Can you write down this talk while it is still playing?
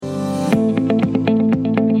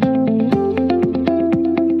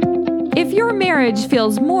If your marriage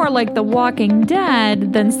feels more like The Walking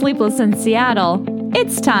Dead than Sleepless in Seattle,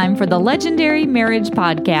 it's time for the Legendary Marriage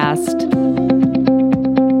Podcast.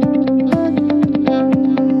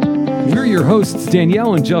 We're your hosts,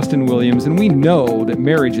 Danielle and Justin Williams, and we know that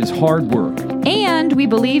marriage is hard work. And we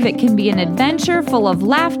believe it can be an adventure full of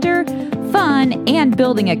laughter, fun, and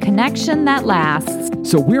building a connection that lasts.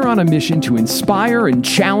 So we're on a mission to inspire and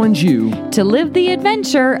challenge you To live the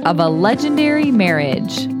adventure of a legendary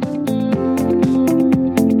marriage.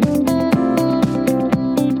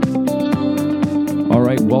 All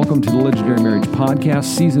right, welcome to the Legendary Marriage Podcast,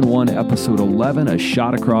 Season 1, Episode 11, A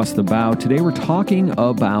Shot Across the Bow. Today we're talking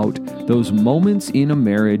about those moments in a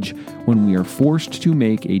marriage when we are forced to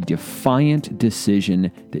make a defiant decision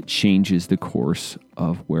that changes the course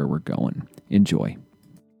of where we're going. Enjoy.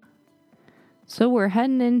 So we're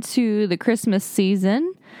heading into the Christmas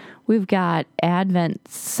season. We've got Advent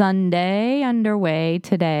Sunday underway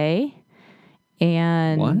today.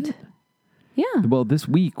 And What? yeah. Well, this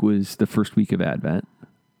week was the first week of Advent,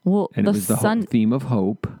 Well, and it was the theme of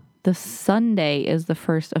hope. The Sunday is the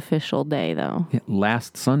first official day, though. Yeah,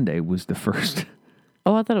 last Sunday was the first.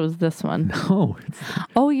 Oh, I thought it was this one. No.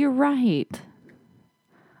 Oh, you're right.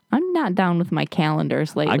 I'm not down with my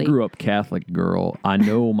calendars lately. I grew up Catholic girl. I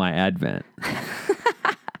know my Advent.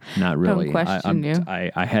 Not really. Don't question you.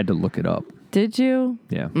 I had to look it up. Did you?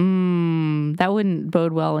 Yeah. That wouldn't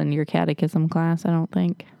bode well in your catechism class, I don't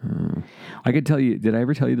think. I could tell you, did I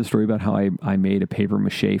ever tell you the story about how I made a paper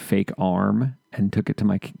mache fake arm and took it to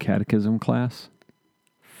my catechism class?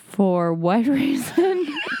 For what reason?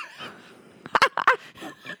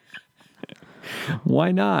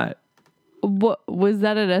 Why not? What, was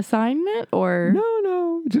that an assignment or?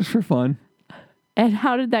 No, just for fun. And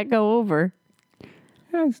how did that go over?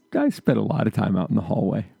 I spent a lot of time out in the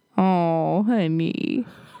hallway. Oh, honey.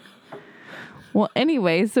 Well,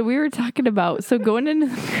 anyway, so we were talking about, so going into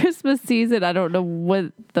the Christmas season, I don't know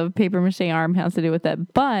what the paper mache arm has to do with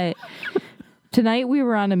that, but tonight we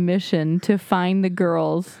were on a mission to find the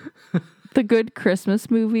girls the good Christmas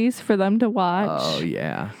movies for them to watch. Oh,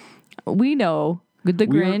 yeah. We know The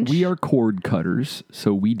Grinch. We are cord cutters,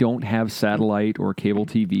 so we don't have satellite or cable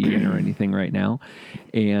TV or anything right now.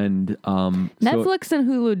 And Netflix and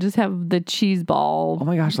Hulu just have the cheese ball. Oh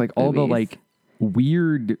my gosh, like all the like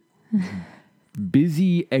weird,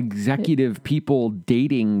 busy executive people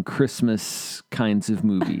dating Christmas kinds of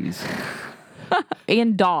movies.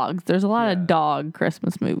 And dogs. There's a lot of dog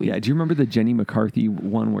Christmas movies. Yeah, do you remember the Jenny McCarthy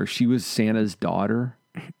one where she was Santa's daughter?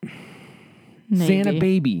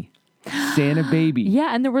 Maybe. Santa Baby.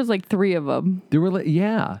 Yeah, and there was like 3 of them. There were, She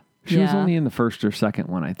was Yeah. only in the first or second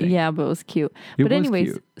one, I think. Yeah, but it was cute. It But was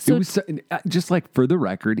anyways, cute. so It was just like for the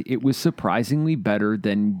record, it was surprisingly better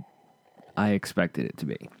than I expected it to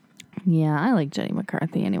be. yeah, I like Jenny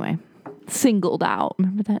McCarthy anyway. Singled Out.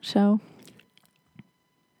 Remember that show?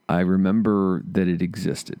 I remember that it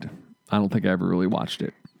existed. I don't think I ever really watched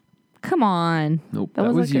it. Come on. Nope. That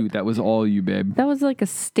was like you. That was all you, babe. That was like a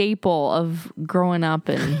staple of growing up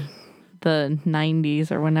in the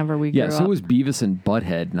 90s or whenever we grew Yeah, up. so was Beavis and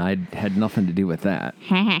Butthead, and I had nothing to do with that.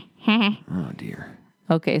 Oh, dear.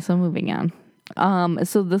 Okay, so moving on.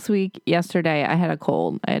 So this week, yesterday, I had a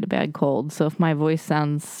cold. I had a bad cold. So if my voice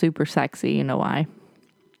sounds super sexy, you know why.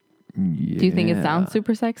 Yeah. Do you think it sounds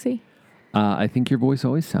super sexy? I think your voice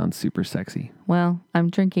always sounds super sexy. Well, I'm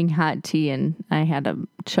drinking hot tea and I had to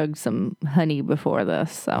chug some honey before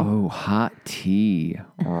this. So Oh, hot tea.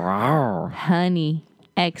 Rawr. honey,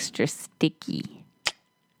 extra sticky.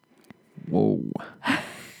 Whoa.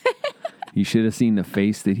 You should have seen the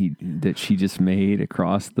face that she just made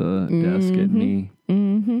across the desk at me.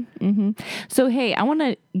 So hey, I want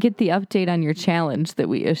to get the update on your challenge that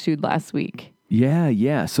we issued last week.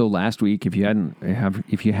 Yeah. So last week, if you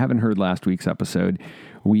haven't heard last week's episode,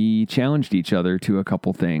 we challenged each other to a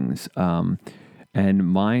couple things, and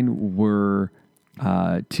mine were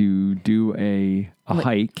to do a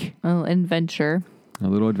hike, A little adventure. a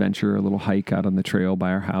little adventure, a little hike out on the trail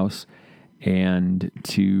by our house, and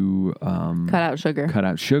to Cut out sugar. cut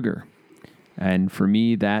out sugar. And for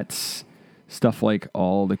me, that's stuff like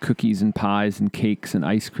all the cookies and pies and cakes and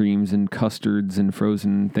ice creams and custards and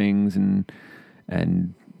frozen things and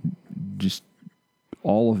just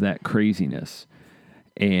all of that craziness.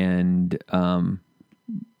 And You're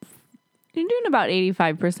doing about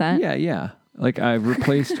 85%. yeah. Like I've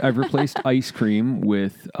replaced ice cream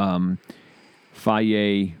with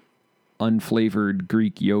Fage unflavored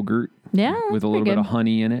Greek yogurt. Yeah, With a little bit of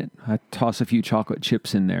honey in it. I toss a few chocolate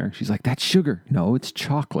chips in there. She's like, "That's sugar." No, it's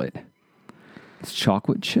chocolate. It's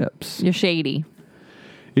chocolate chips. You're shady.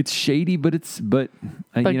 It's shady, but you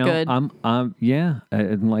know, good. I'm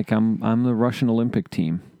like I'm the Russian Olympic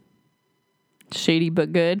team. Shady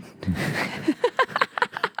but good.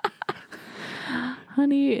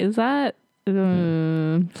 Honey, is that it's a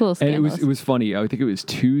little scandalous. And it was funny. I think it was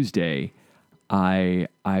Tuesday. I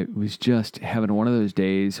was just having one of those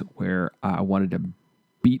days where I wanted to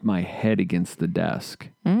beat my head against the desk.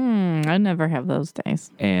 I never have those days.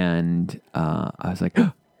 And I was like,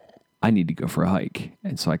 I need to go for a hike.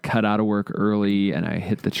 And so I cut out of work early and I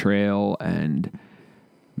hit the trail, and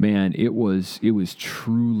man, it was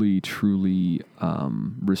truly, truly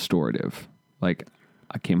restorative. Like,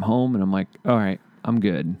 I came home and I'm like, all right, I'm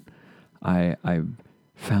good. I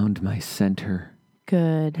found my center.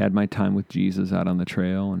 Good. Had my time with Jesus out on the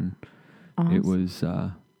trail, and Awesome.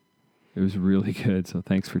 it was really good. So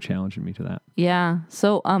thanks for challenging me to that. Yeah.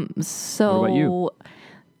 So What about you?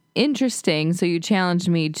 Interesting. So you challenged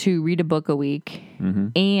me to read a book a week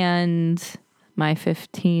and my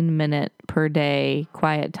 15-minute per day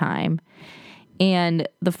quiet time. And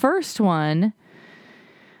the first one,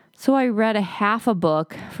 so I read a half a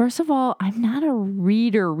book. First of all, I'm not a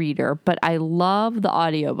reader, but I love the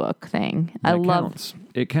audiobook thing. Counts.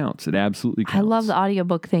 It counts. It absolutely counts. I love the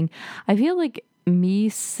audiobook thing. I feel like me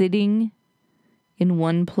sitting in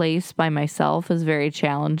one place by myself is very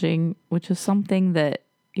challenging, which is something that,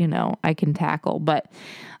 you know, I can tackle. But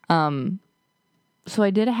so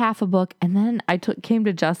I did a half a book, and then I came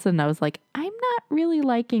to Justin and I was like, I'm not really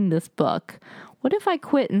liking this book. What if I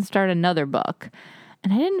quit and start another book?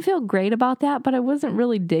 And I didn't feel great about that, but I wasn't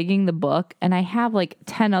really digging the book. And I have like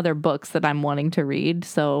 10 other books that I'm wanting to read.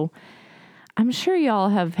 So I'm sure y'all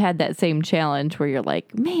have had that same challenge where you're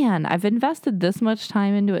like, man, I've invested this much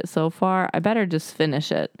time into it so far. I better just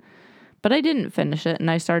finish it. But I didn't finish it, and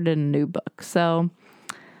I started a new book. So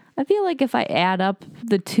I feel like if I add up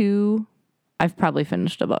the two, I've probably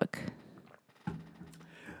finished a book.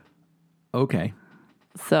 Okay.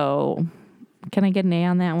 So can I get an A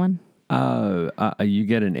on that one? You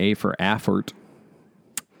get an A for effort.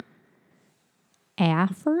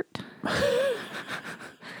 Effort?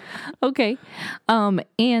 Okay.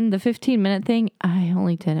 And the 15-minute thing, I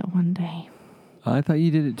only did it one day. I thought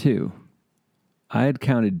you did it too. I had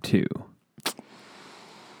counted 2.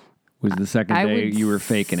 Was the second day you were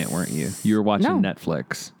faking it, weren't you? You were watching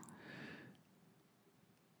Netflix.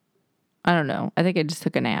 I don't know. I think I just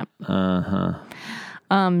took a nap. Uh-huh.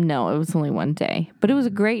 No, it was only one day. But it was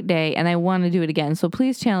a great day, and I want to do it again. So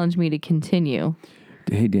please challenge me to continue.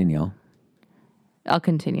 Hey, Danielle. I'll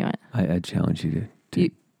continue it. I challenge you to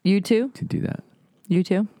You too? to do that. You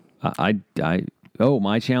too?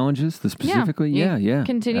 My challenges specifically? Yeah.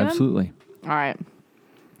 Continue 'em? Absolutely. All right.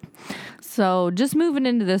 So just moving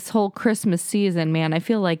into this whole Christmas season, man, I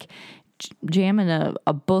feel like jamming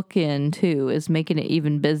a book in too is making it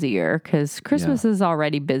even busier because Christmas is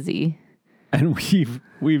already busy. And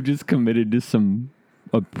we've just committed to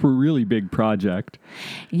a really big project.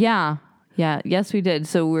 Yeah. Yes, we did.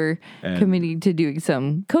 So we're committing to doing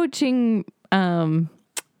some coaching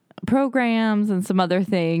programs and some other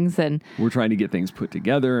things, and we're trying to get things put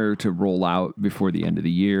together to roll out before the end of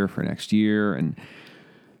the year for next year, and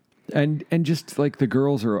just like the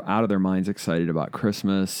girls are out of their minds excited about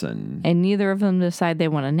Christmas, and neither of them decide they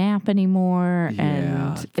want to nap anymore.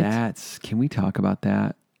 Yeah, can we talk about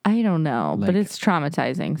that? I don't know, but it's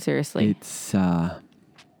traumatizing. Seriously, it's I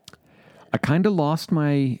kind of lost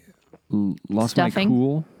my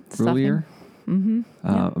cool earlier. Mm-hmm.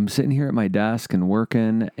 I'm sitting here at my desk and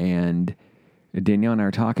working, and Danielle and I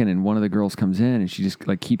are talking, and one of the girls comes in, and she just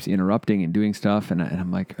like keeps interrupting and doing stuff, and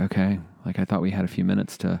I'm like, okay, like I thought we had a few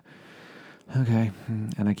minutes to, okay,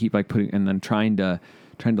 and I keep like trying to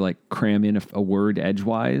like cram in a word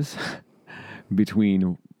edgewise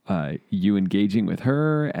between you engaging with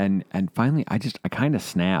her, and finally I kind of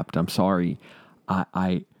snapped. I'm sorry,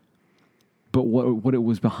 but what it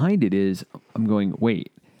was behind it is I'm going,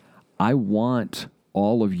 wait. I want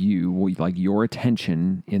all of you, like your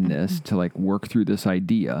attention in this to like work through this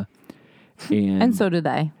idea. And so did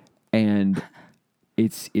I. And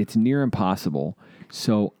it's near impossible.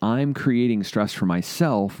 So I'm creating stress for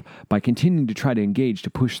myself by continuing to try to engage, to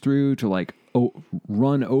push through, to like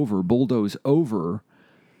bulldoze over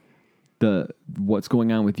what's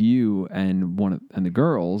going on with you and the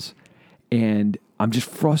girls. And I'm just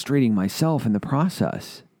frustrating myself in the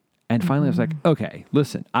process. And finally, I was like, okay,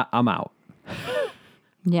 listen, I'm out.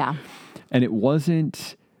 Yeah. And it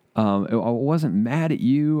wasn't, I wasn't mad at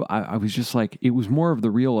you. I was just like, it was more of the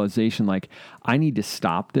realization, like, I need to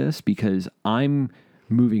stop this because I'm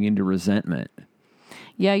moving into resentment.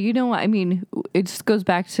 Yeah, you know what? I mean, it just goes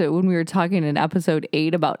back to when we were talking in episode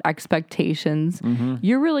 8 about expectations.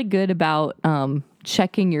 You're really good about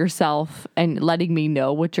checking yourself and letting me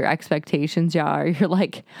know what your expectations are. You're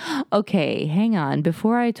like, okay, hang on.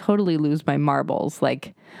 Before I totally lose my marbles,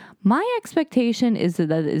 like, my expectation is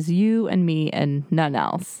that it is you and me and none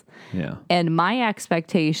else. Yeah. And my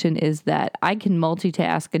expectation is that I can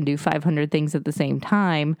multitask and do 500 things at the same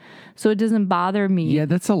time, so it doesn't bother me. Yeah,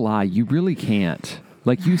 that's a lie. You really can't.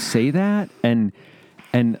 Like, you say that, and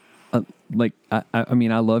like, I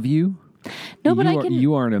mean, I love you. No, but I can.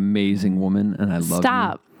 You are an amazing woman, and I love you.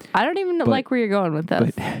 Stop. I don't even like where you're going with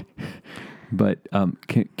this. But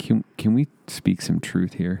can we speak some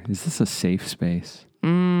truth here? Is this a safe space?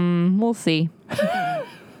 We'll see.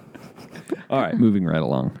 All right, moving right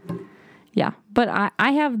along. Yeah, but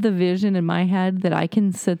I have the vision in my head that I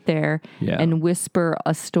can sit there and whisper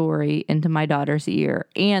a story into my daughter's ear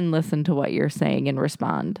and listen to what you're saying and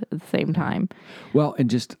respond at the same time. Well, and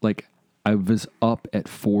just like, I was up at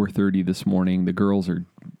 4:30 this morning. The girls are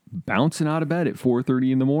bouncing out of bed at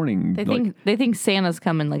 4:30 in the morning. They think Santa's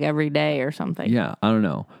coming like every day or something. Yeah, I don't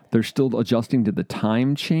know. They're still adjusting to the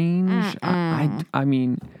time change. I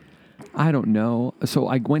mean, I don't know. So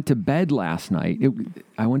I went to bed last night.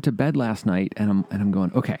 And I'm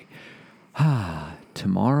going, okay.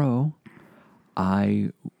 Tomorrow,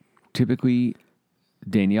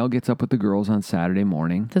 Danielle gets up with the girls on Saturday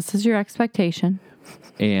morning. This is your expectation.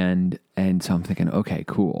 And so I'm thinking, okay,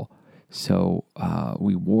 cool. So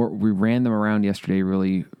we ran them around yesterday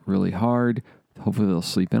really, really hard. Hopefully they'll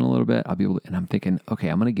sleep in a little bit. I'll be able to, and I'm thinking, okay,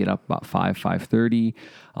 I'm going to get up about 5:30.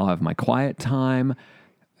 I'll have my quiet time,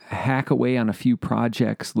 hack away on a few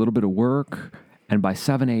projects, a little bit of work. And by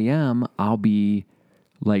 7 a.m., I'll be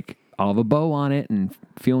like, I'll have a bow on it and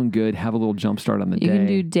feeling good, have a little jump start on the day. You can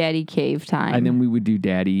do daddy cave time. And then we would do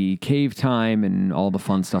daddy cave time and all the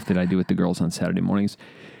fun stuff that I do with the girls on Saturday mornings.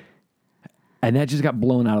 And that just got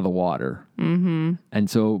blown out of the water. Mm-hmm. And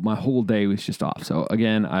so my whole day was just off. So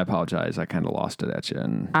again, I apologize. I kind of lost it at you.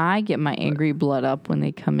 And I get my angry blood up when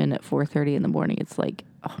they come in at 4:30 in the morning. It's like,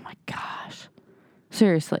 oh my gosh.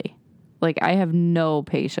 Seriously. Like, I have no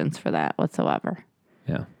patience for that whatsoever.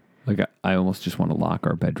 Yeah. Like, I almost just want to lock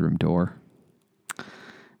our bedroom door.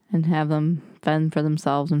 And have them fend for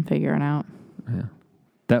themselves and figure it out. Yeah.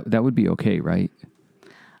 That would be okay, right?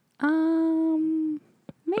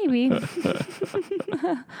 Maybe.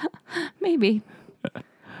 Maybe.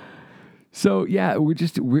 So yeah,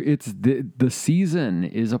 it's the season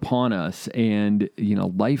is upon us, and you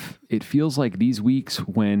know, life. It feels like these weeks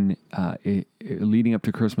when leading up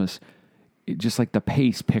to Christmas, just like the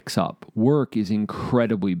pace picks up. Work is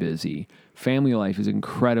incredibly busy. Family life is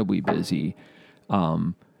incredibly busy.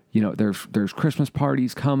 You know, there's Christmas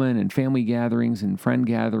parties coming, and family gatherings, and friend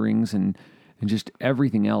gatherings, and just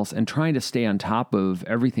everything else, and trying to stay on top of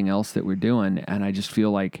everything else that we're doing. And I just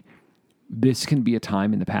feel like this can be a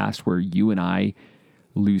time in the past where you and I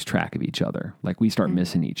lose track of each other. Like, we start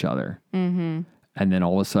missing each other. Mm-hmm. And then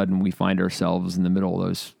all of a sudden we find ourselves in the middle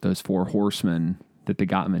of those four horsemen that the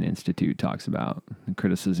Gottman Institute talks about: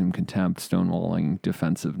 criticism, contempt, stonewalling,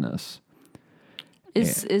 defensiveness.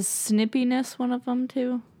 Is snippiness one of them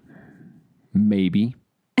too? Maybe.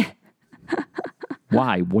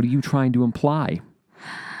 Why? What are you trying to imply?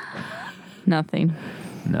 Nothing.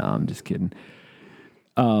 No, I'm just kidding.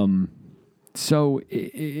 So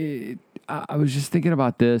I was just thinking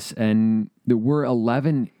about this, and there were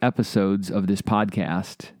 11 episodes of this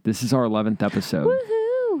podcast. This is our 11th episode.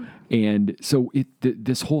 Woohoo! And so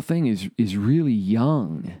this whole thing is really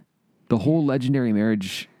young. The whole Legendary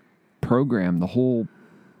Marriage program, the whole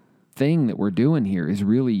thing that we're doing here is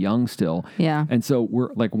really young still. Yeah. And so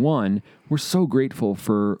we're so grateful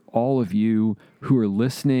for all of you who are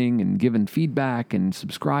listening and giving feedback and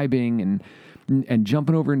subscribing and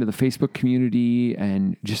jumping over into the Facebook community.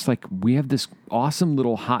 And just like, we have this awesome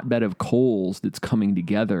little hotbed of coals that's coming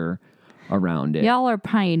together around it. Y'all are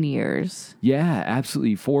pioneers. Yeah,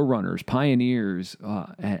 absolutely. Forerunners, pioneers.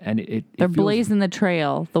 And they're blazing the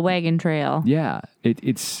trail, the wagon trail. Yeah.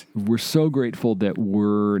 We're so grateful that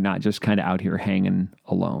we're not just kind of out here hanging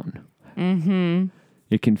alone. Mm-hmm.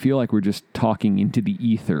 It can feel like we're just talking into the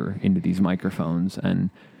ether, into these microphones,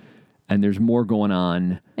 and there's more going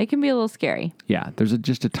on. It can be a little scary. Yeah, there's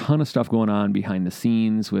just a ton of stuff going on behind the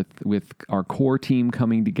scenes with our core team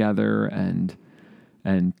coming together and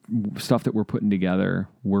stuff that we're putting together,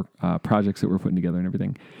 projects that we're putting together and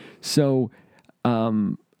everything. So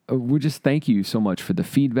we just thank you so much for the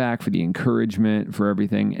feedback, for the encouragement, for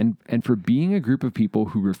everything, and for being a group of people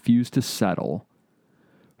who refuse to settle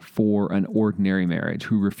for an ordinary marriage,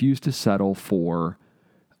 who refuse to settle for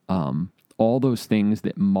all those things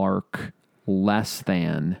that mark less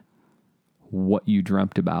than what you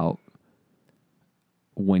dreamt about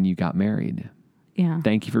when you got married. Yeah.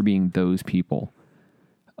 Thank you for being those people.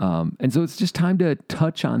 And so it's just time to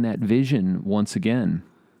touch on that vision once again.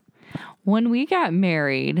 When we got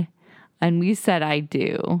married and we said I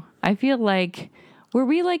do, I feel like, were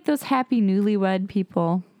we like those happy newlywed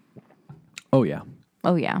people? Oh, yeah.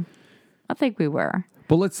 Oh, yeah. I think we were.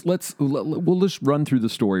 But we'll just run through the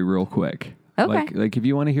story real quick. Okay. Like if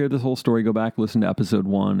you want to hear this whole story, go back, listen to episode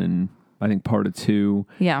 1 and I think part of 2.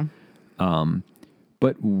 Yeah.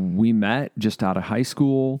 But we met just out of high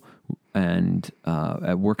school and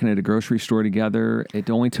working at a grocery store together. It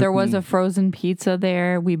only took There was a frozen pizza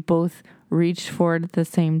there. We both reached for it at the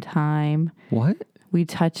same time. What? We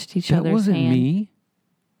touched each That other's wasn't hand. me.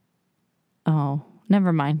 Oh,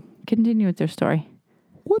 never mind. Continue with your story.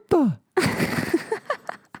 What the?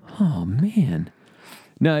 Oh, man.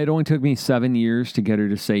 No, it only took me 7 years to get her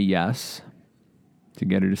to say yes, to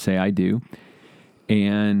get her to say I do.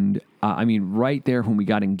 And I mean, right there when we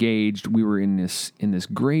got engaged, we were in this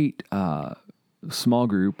great small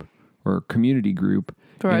group or community group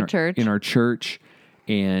For our church. In our church,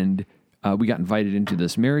 and we got invited into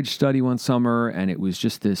this marriage study one summer, and it was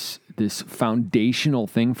just this foundational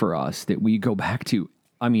thing for us that we go back to.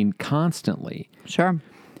 I mean, constantly. Sure.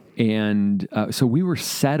 And so we were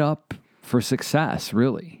set up for success,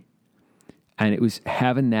 really. And it was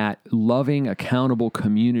having that loving, accountable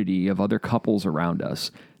community of other couples around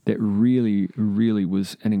us that really, really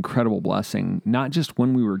was an incredible blessing, not just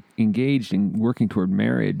when we were engaged and working toward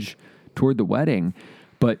marriage, toward the wedding,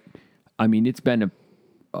 but I mean, it's been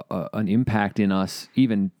an impact in us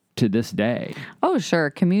even to this day. Oh,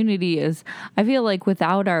 sure. Community is, I feel like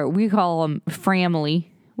without our, we call them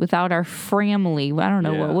family. Without our family, I don't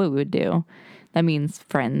know what we would do. That means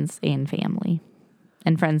friends and family.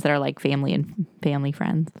 And friends that are like family and family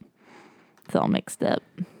friends. It's all mixed up.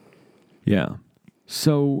 Yeah.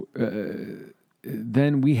 So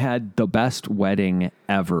then we had the best wedding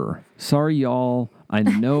ever. Sorry, y'all. I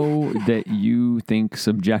know that you think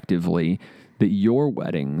subjectively that your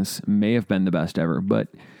weddings may have been the best ever, but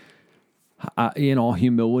in all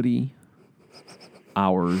humility,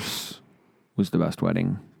 ours was the best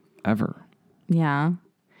wedding ever. Yeah.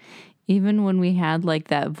 Even when we had like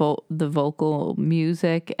that the vocal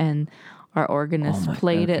music and our organist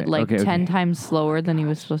played it 10 times slower than he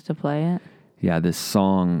was supposed to play it. Yeah, this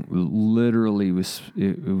song literally was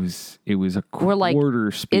a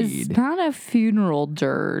quarter speed. It's not a funeral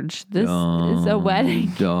dirge. This is a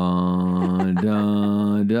wedding. Dun,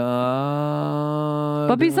 dun, dun,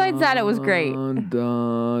 but besides that, it was great.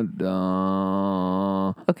 Dun,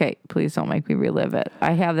 dun. Okay, please don't make me relive it.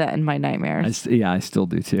 I have that in my nightmares. I still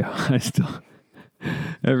do too.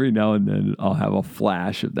 Every now and then I'll have a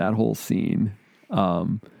flash of that whole scene.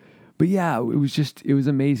 But yeah, it was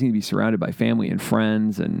amazing to be surrounded by family and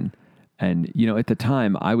friends. And you know, at the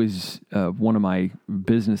time I was, one of my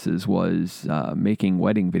businesses was making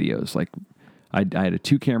wedding videos. Like I had a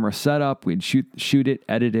 2-camera setup. We'd shoot it,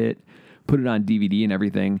 edit it, put it on DVD and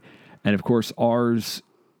everything. And of course ours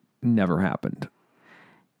never happened.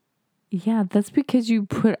 Yeah, that's because you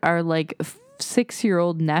put our like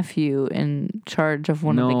 6-year-old nephew in charge of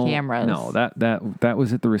one of the cameras. No, that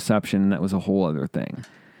was at the reception. That was a whole other thing.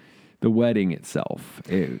 The wedding itself.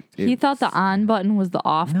 He thought the on button was the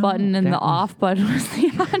off button and the off button was the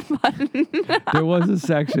on button. There was a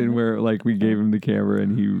section where like we gave him the camera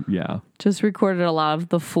and he, just recorded a lot of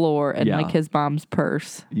the floor and like his mom's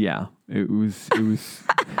purse. Yeah, it was.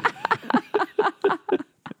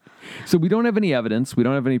 So we don't have any evidence. We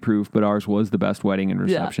don't have any proof, but ours was the best wedding and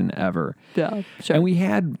reception ever. Yeah, sure. And we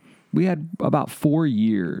had about 4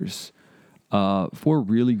 years, 4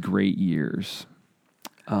 really great years.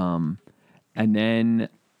 And then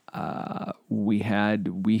we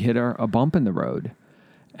hit a bump in the road,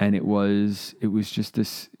 and it was just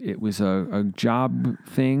this. It was a job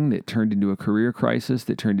thing that turned into a career crisis,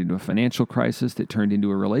 that turned into a financial crisis, that turned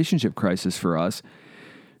into a relationship crisis for us,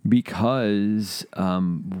 because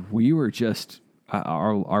we were just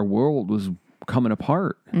our world was coming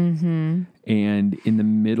apart, and in the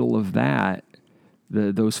middle of that.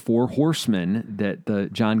 Those 4 horsemen that the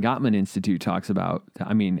John Gottman Institute talks about.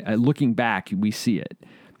 I mean, looking back, we see it.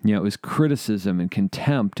 You know, it was criticism and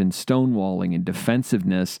contempt and stonewalling and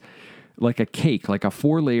defensiveness, like a cake, like a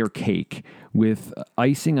 4-layer cake with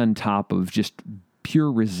icing on top of just pure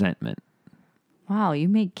resentment. Wow, you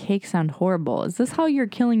make cake sound horrible. Is this how you're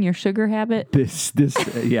killing your sugar habit? This,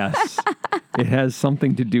 yes, it has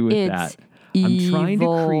something to do with that. Evil. I'm trying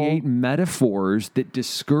to create metaphors that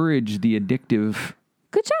discourage the addictive.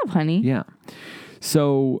 Good job, honey. Yeah.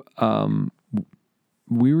 So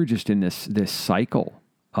we were just in this cycle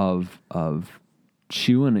of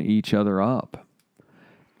chewing each other up.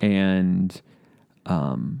 And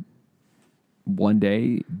one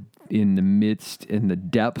day in the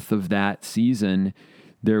depth of that season,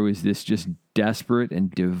 there was this just desperate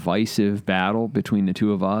and divisive battle between the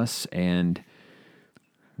two of us, and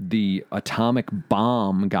the atomic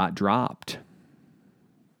bomb got dropped.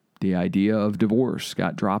 The idea of divorce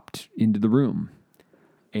got dropped into the room.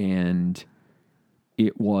 And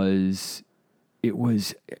it was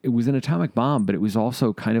an atomic bomb, but it was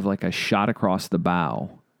also kind of like a shot across the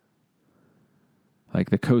bow. Like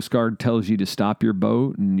the Coast Guard tells you to stop your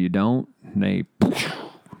boat and you don't, and they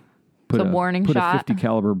put warning put shot. a 50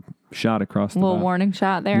 caliber shot across the bow. Little warning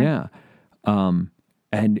shot there. Yeah.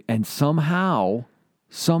 And somehow,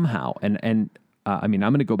 and I mean,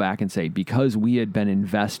 I'm going to go back and say, because we had been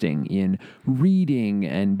investing in reading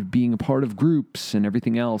and being a part of groups and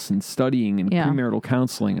everything else and studying and premarital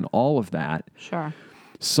counseling and all of that. Sure.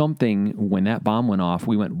 Something, when that bomb went off,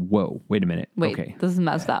 we went, whoa, wait a minute. Wait, okay, this is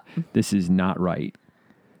messed up. This is not right.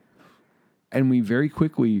 And we very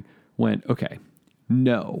quickly went, okay,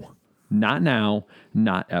 no, not now,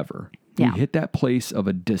 not ever. Yeah. We hit that place of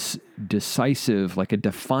a decisive, like a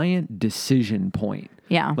defiant decision point.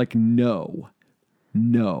 Yeah. Like, no.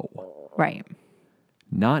 Right.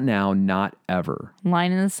 Not now, not ever.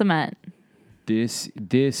 Line in the cement. This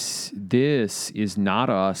is not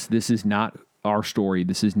us. This is not our story.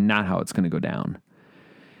 This is not how it's going to go down.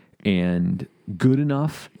 And good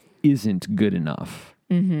enough isn't good enough.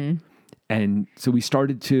 Mm-hmm. And so we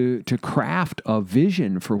started to craft a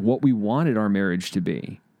vision for what we wanted our marriage to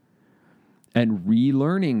be. And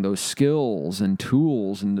relearning those skills and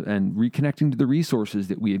tools and reconnecting to the resources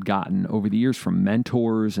that we had gotten over the years from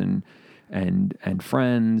mentors and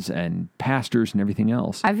friends and pastors and everything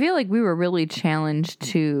else. I feel like we were really challenged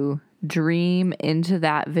to dream into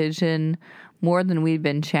that vision more than we'd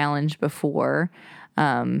been challenged before.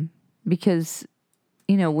 Because,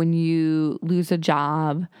 when you lose a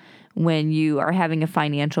job, when you are having a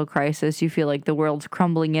financial crisis, you feel like the world's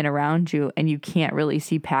crumbling in around you and you can't really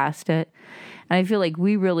see past it. And I feel like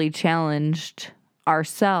we really challenged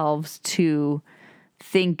ourselves to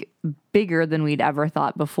think bigger than we'd ever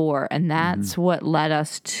thought before. And that's what led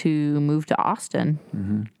us to move to Austin.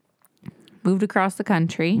 Mm-hmm. Moved across the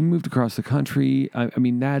country. We moved across the country. I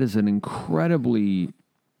mean, that is an incredibly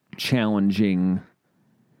challenging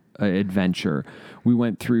adventure. We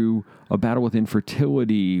went through a battle with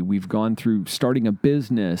infertility. We've gone through starting a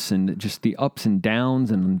business and just the ups and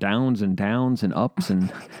downs and downs and downs and ups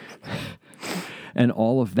and and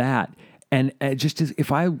all of that. And just as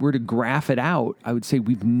if I were to graph it out, I would say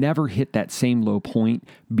we've never hit that same low point,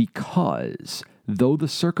 because though the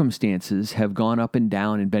circumstances have gone up and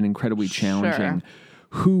down and been incredibly challenging,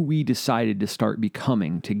 who we decided to start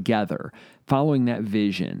becoming together, following that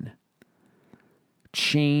vision,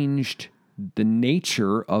 changed the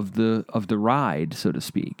nature of the ride, so to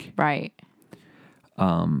speak. Right.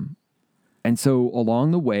 And so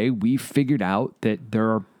along the way, we figured out that there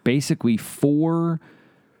are basically 4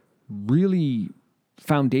 really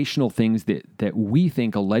foundational things that we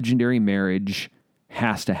think a legendary marriage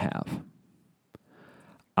has to have.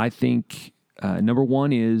 I think number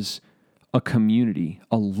 1 is a community,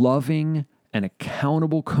 a loving and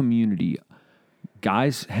accountable community.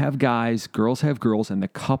 Guys have guys, girls have girls, and the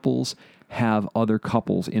couples have other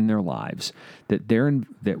couples in their lives.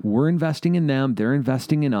 That we're investing in them, they're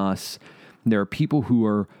investing in us. There are people who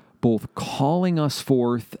are both calling us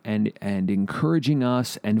forth and encouraging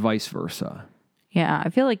us, and vice versa. Yeah, I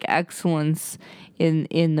feel like excellence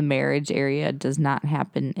in the marriage area does not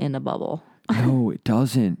happen in a bubble. No, it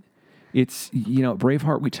doesn't. It's,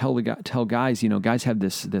 Braveheart, we tell guys, guys have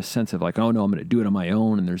this sense of like, oh no, I'm going to do it on my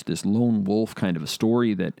own. And there's this lone wolf kind of a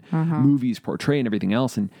story that movies portray and everything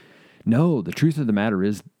else. And no, the truth of the matter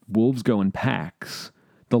is wolves go in packs.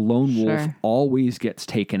 The lone wolf always gets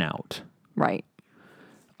taken out. Right.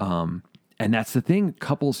 And that's the thing.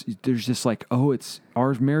 Couples, there's just like, oh,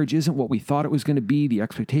 our marriage isn't what we thought it was going to be. The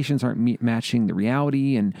expectations aren't matching the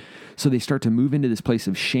reality. And so they start to move into this place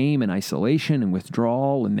of shame and isolation and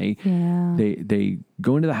withdrawal. And they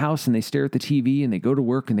go into the house and they stare at the TV and they go to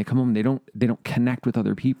work and they come home and they don't connect with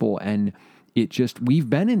other people. And it just, we've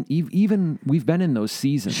been in those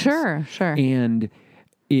seasons. Sure. And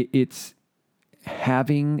it's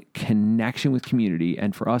having connection with community.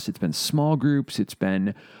 And for us, it's been small groups. It's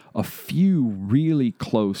been a few really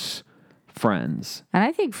close friends. And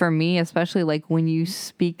I think for me, especially like when you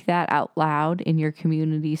speak that out loud in your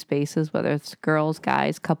community spaces, whether it's girls,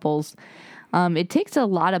 guys, couples, it takes a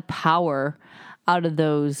lot of power out of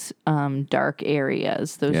those dark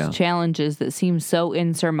areas, those challenges that seem so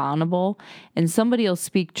insurmountable, and somebody will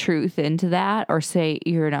speak truth into that or say,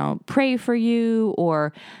 pray for you,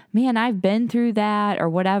 or man, I've been through that, or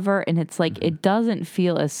whatever. And it's like, it doesn't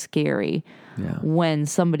feel as scary when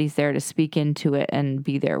somebody's there to speak into it and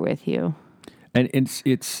be there with you. And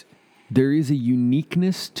there is a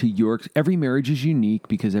uniqueness to every marriage is unique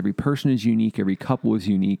because every person is unique, every couple is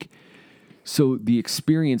unique. So the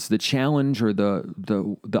experience, the challenge, or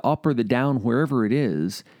the up or the down, wherever it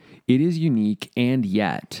is unique, and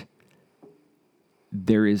yet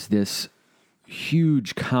there is this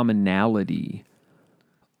huge commonality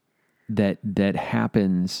that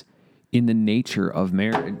happens in the nature of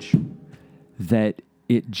marriage, that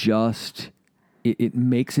it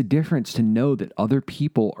makes a difference to know that other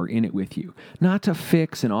people are in it with you, not to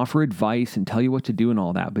fix and offer advice and tell you what to do and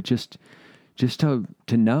all that, but just to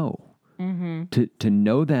know. To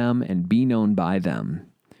know them and be known by them.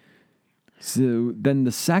 So then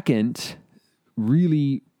the second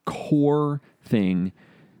really core thing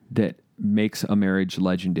that makes a marriage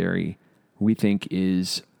legendary, we think,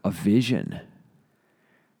 is a vision.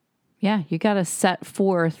 Yeah, you got to set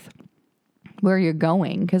forth where you're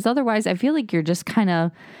going, because otherwise I feel like you're just kind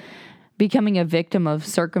of becoming a victim of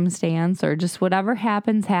circumstance, or just whatever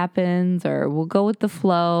happens, or we'll go with the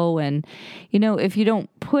flow. And, if you don't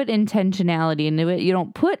put intentionality into it, you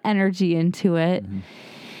don't put energy into it,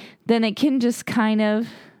 then it can just kind of,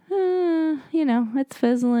 it's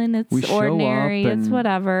fizzling, it's ordinary, it's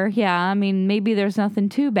whatever. Yeah, I mean, maybe there's nothing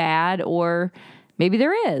too bad, or maybe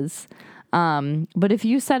there is. But if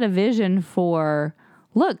you set a vision for,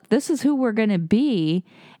 look, this is who we're going to be,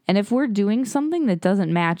 and if we're doing something that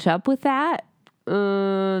doesn't match up with that,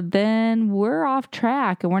 then we're off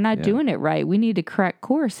track and we're not doing it right. We need to correct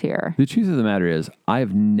course here. The truth of the matter is,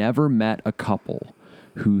 I've never met a couple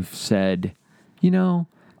who've said, I don't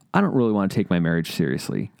really want to take my marriage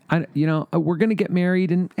seriously. We're going to get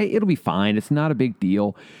married and hey, it'll be fine. It's not a big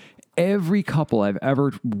deal. Every couple I've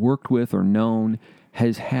ever worked with or known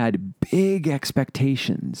has had big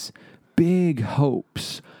expectations, big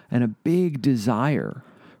hopes, and a big desire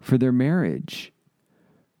for their marriage.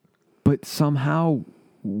 But somehow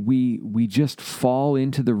we just fall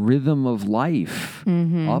into the rhythm of life,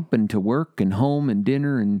 up and to work and home and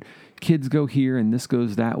dinner, and kids go here and this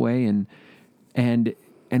goes that way. And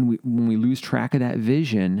when we lose track of that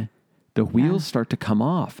vision, the wheels start to come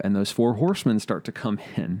off and those 4 horsemen start to come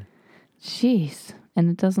in. Jeez. And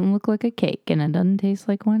it doesn't look like a cake, and it doesn't taste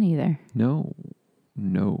like one either. No,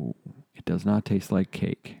 it does not taste like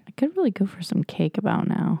cake. I could really go for some cake about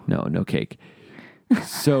now. No cake.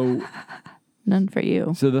 So none for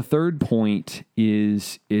you. So the third point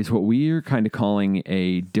is what we are kind of calling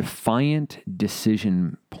a defiant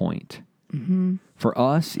decision point. For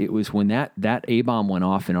us, it was when that A-bomb went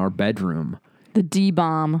off in our bedroom. The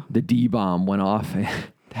D-bomb. The D-bomb went off.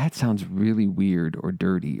 That sounds really weird or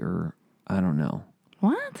dirty, or I don't know.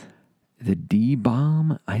 What? The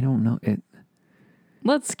D-bomb? I don't know.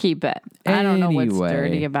 Let's keep it. I don't know what's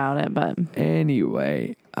dirty about it, but...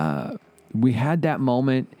 Anyway, we had that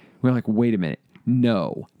moment. We're like, wait a minute.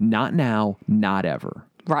 No, not now, not ever.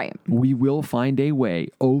 Right. We will find a way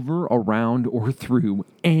over, around, or through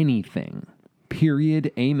anything.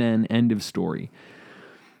 Period. Amen. End of story.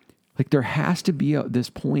 Like there has to be this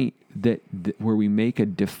point that where we make a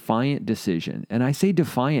defiant decision. And I say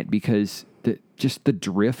defiant because just the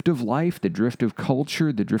drift of life, the drift of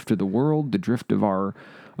culture, the drift of the world, the drift of our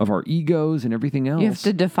egos and everything else. You have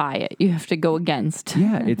to defy it. You have to go against.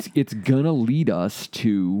 Yeah, it's gonna lead us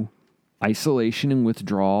to isolation and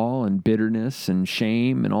withdrawal and bitterness and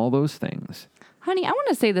shame and all those things. Honey, I want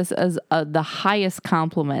to say this as the highest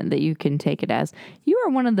compliment that you can take it as. You are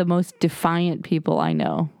one of the most defiant people I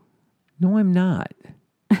know. No, I'm not.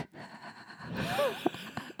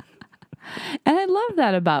 And I love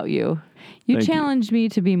that about you. You challenge me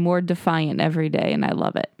to be more defiant every day, and I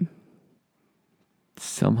love it.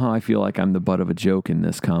 Somehow I feel like I'm the butt of a joke in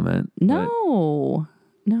this comment. No. All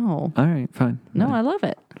right, fine. No, I love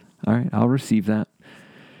it. All right, I'll receive that.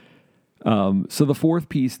 So the fourth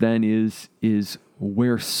piece then is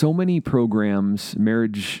where so many programs,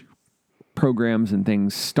 marriage programs and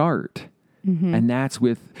things start. And that's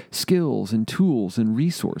with skills and tools and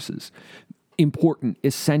resources. Important,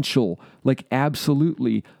 essential, like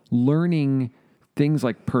absolutely learning things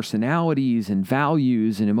like personalities and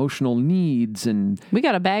values and emotional needs. And we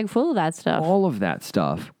got a bag full of that stuff. All of that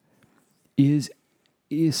stuff is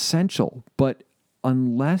essential. But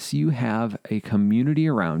unless you have a community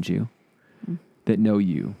around you that know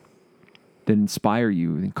you, that inspire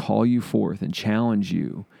you and call you forth and challenge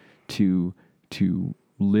you to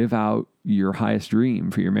live out your highest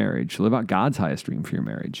dream for your marriage, live out God's highest dream for your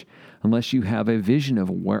marriage, unless you have a vision of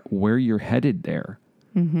where you're headed there.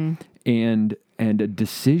 Mm-hmm. And a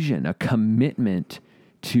decision, a commitment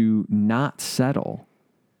to not settle.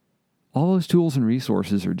 All those tools and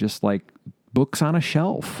resources are just like books on a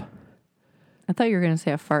shelf. I thought you were going to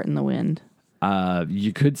say a fart in the wind.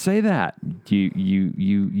 You could say that.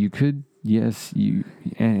 You could. Yes.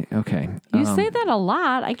 Okay. You say that a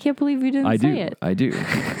lot. I can't believe you didn't say it. I do.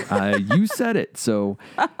 You said it. So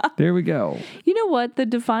there we go. You know what? The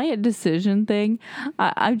defiant decision thing.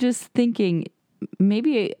 I'm just thinking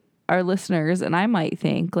maybe our listeners and I might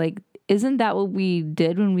think like, isn't that what we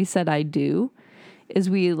did when we said I do? Is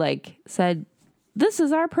we like said, this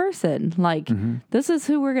is our person. Like, this is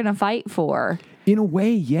who we're going to fight for. In a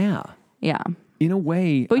way, yeah. Yeah. In a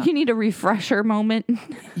way. But you need a refresher moment.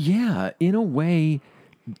 Yeah. In a way,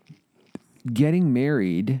 getting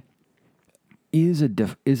married is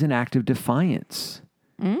an act of defiance.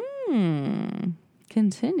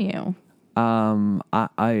 Continue. That'll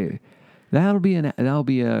be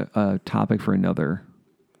a topic for another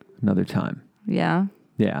time. Yeah.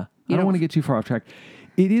 Yeah. I don't want to get too far off track.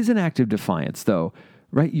 It is an act of defiance, though,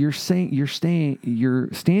 right? You're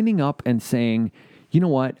standing up and saying, you know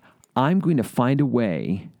what? I'm going to find a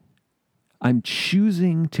way. I'm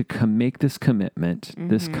choosing to make this commitment,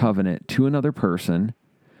 this covenant to another person.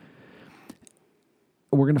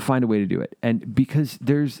 We're going to find a way to do it. And because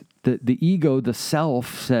there's the ego, the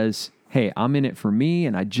self says, hey, I'm in it for me.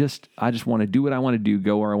 And I just want to do what I want to do,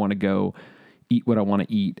 go where I want to go, eat what I want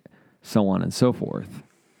to eat, so on and so forth.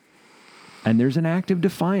 And there's an act of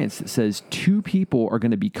defiance that says two people are going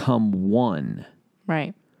to become one.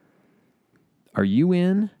 Right. Are you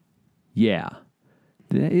in? Yeah.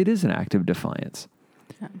 It is an act of defiance.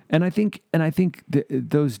 Yeah. And I think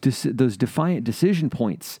those defiant decision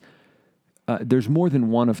points, there's more than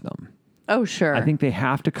one of them. Oh, sure. I think they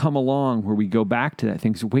have to come along where we go back to that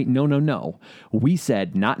thing. So wait, no. We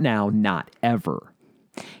said not now, not ever.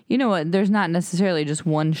 You know what? There's not necessarily just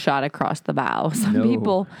one shot across the bow. Some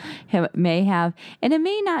people may have, and it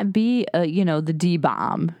may not be, the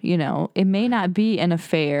D-bomb, it may not be an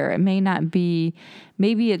affair. It may not be,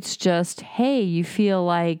 maybe it's just, hey, you feel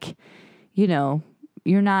like, you're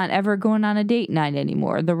not ever going on a date night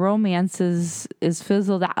anymore. The romance is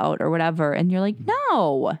fizzled out or whatever. And you're like,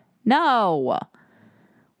 no,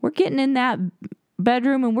 we're getting in that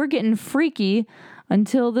bedroom and we're getting freaky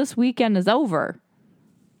until this weekend is over.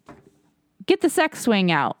 Get the sex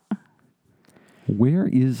swing out. Where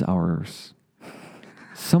is ours?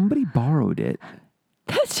 Somebody borrowed it.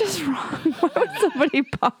 That's just wrong. Why would somebody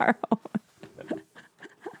borrow?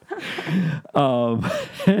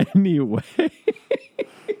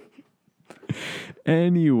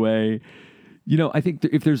 Anyway, I think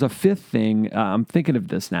if there's a fifth thing, I'm thinking of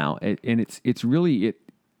this now, and it's really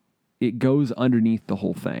it goes underneath the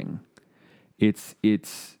whole thing. It's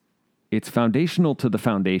foundational to the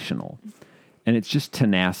foundational. And it's just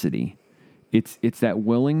tenacity. It's that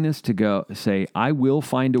willingness to go say, I will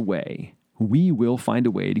find a way. We will find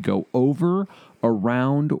a way to go over,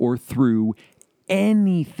 around, or through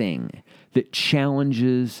anything that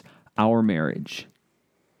challenges our marriage,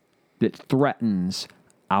 that threatens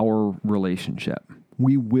our relationship.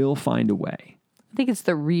 We will find a way. I think it's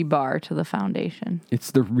the rebar to the foundation.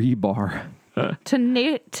 It's the rebar.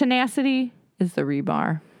 Tenacity is the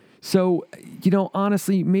rebar. So,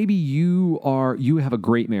 honestly, maybe you have a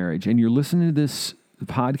great marriage and you're listening to this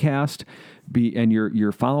podcast and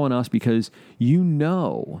you're following us because you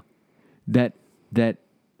know that it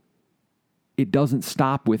doesn't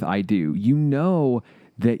stop with I do. You know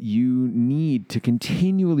that you need to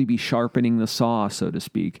continually be sharpening the saw, so to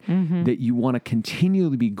speak, that you want to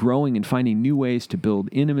continually be growing and finding new ways to build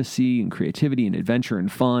intimacy and creativity and adventure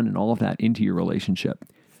and fun and all of that into your relationship.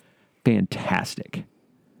 Fantastic.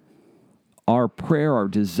 Our prayer, our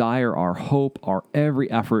desire, our hope, our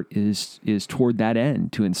every effort is toward that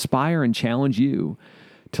end, to inspire and challenge you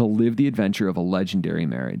to live the adventure of a legendary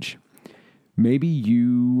marriage. Maybe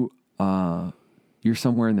you're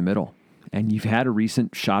somewhere in the middle and you've had a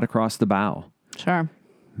recent shot across the bow. Sure.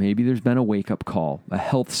 Maybe there's been a wake-up call, a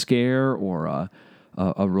health scare, or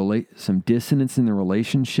some dissonance in the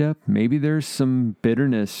relationship. Maybe there's some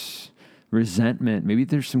bitterness, resentment. Maybe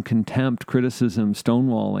there's some contempt, criticism,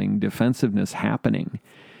 stonewalling, defensiveness happening.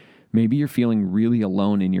 Maybe you're feeling really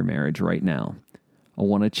alone in your marriage right now. I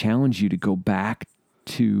want to challenge you to go back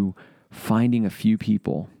to finding a few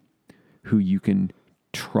people who you can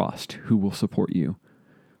trust, who will support you,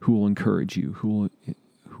 who will encourage you, who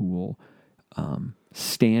will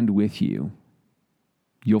stand with you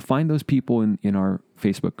you'll find those people in our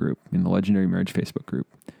Facebook group, in the Legendary Marriage Facebook group,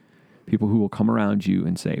 people who will come around you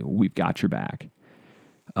and say, we've got your back.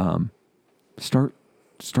 Start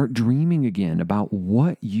dreaming again about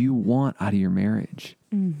what you want out of your marriage,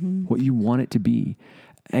 what you want it to be,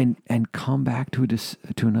 and come back to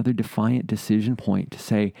another defiant decision point to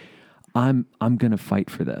say, I'm going to fight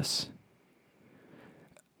for this.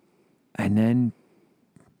 And then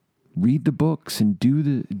read the books and do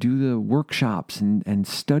the workshops and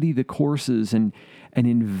study the courses and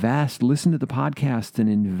invest, listen to the podcasts and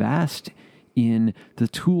invest in the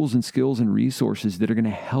tools and skills and resources that are going to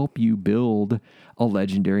help you build a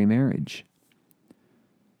legendary marriage.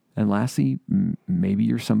 And lastly, maybe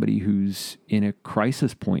you're somebody who's in a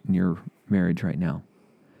crisis point in your marriage right now.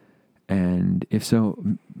 And if so,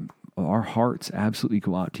 our hearts absolutely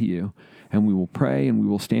go out to you, and we will pray and we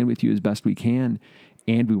will stand with you as best we can.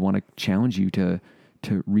 And we want to challenge you to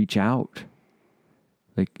reach out.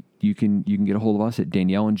 Like you can get a hold of us at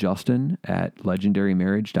Danielle and Justin at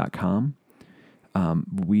legendarymarriage.com.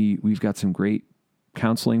 We've got some great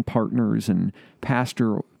counseling partners and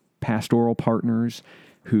pastoral partners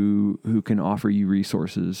who can offer you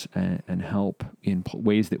resources and help in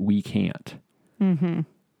ways that we can't. And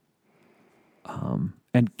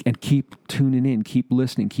keep tuning in, keep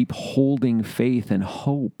listening, keep holding faith and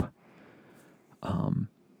hope.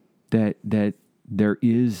 That there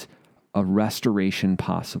is a restoration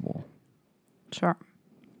possible. Sure.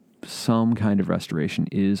 Some kind of restoration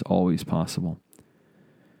is always possible.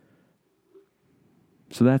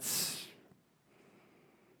 So that's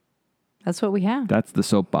what we have. That's the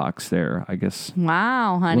soapbox there, I guess.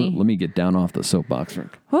 Wow, honey. Let me get down off the soapbox.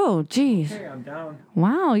 Oh, geez. Hey, I'm down.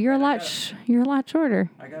 Wow, you're a lot shorter.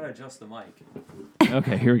 I gotta adjust the mic.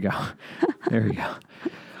 Okay, here we go. There we go.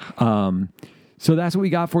 So that's what we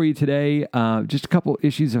got for you today. Just a couple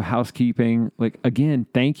issues of housekeeping. Like, again,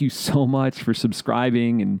 thank you so much for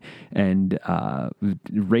subscribing and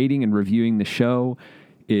rating and reviewing the show.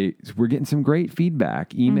 We're getting some great feedback,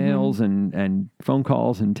 emails and phone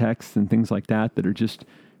calls and texts and things like that are just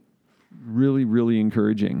really, really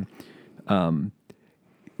encouraging.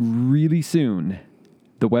 Really soon,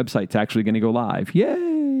 the website's actually going to go live.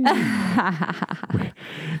 Yay!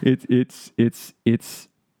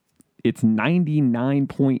 It's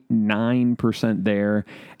 99.9% there,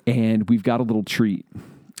 and we've got a little treat.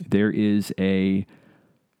 There is a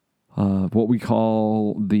what we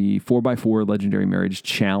call the 4x4 Legendary Marriage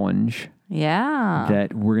Challenge. Yeah.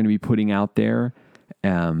 That we're going to be putting out there.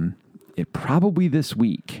 It probably this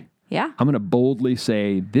week. Yeah. I'm going to boldly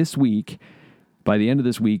say this week, by the end of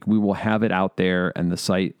this week, we will have it out there and the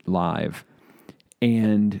site live.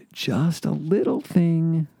 And just a little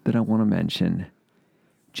thing that I want to mention.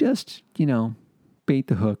 Just, bait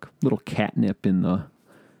the hook, little catnip in the,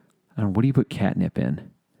 what do you put catnip in?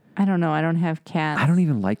 I don't know. I don't have cats. I don't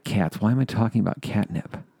even like cats. Why am I talking about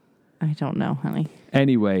catnip? I don't know, honey.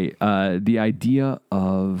 Anyway, the idea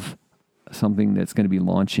of something that's going to be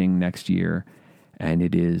launching next year, and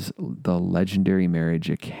it is the Legendary Marriage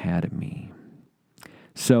Academy.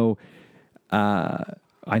 So,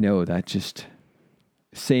 I know that just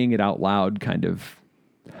saying it out loud kind of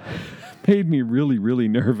made me really, really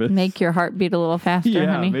nervous. Make your heart beat a little faster,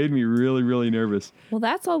 honey. Yeah, made me really, really nervous. Well,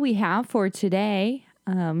 that's all we have for today.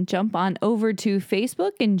 Jump on over to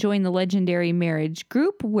Facebook and join the Legendary Marriage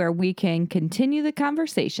group where we can continue the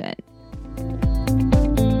conversation.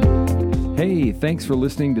 Hey, thanks for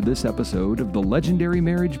listening to this episode of the Legendary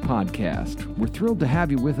Marriage Podcast. We're thrilled to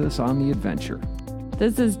have you with us on the adventure.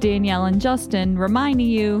 This is Danielle and Justin reminding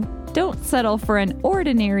you, don't settle for an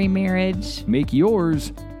ordinary marriage. Make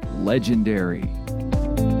yours legendary.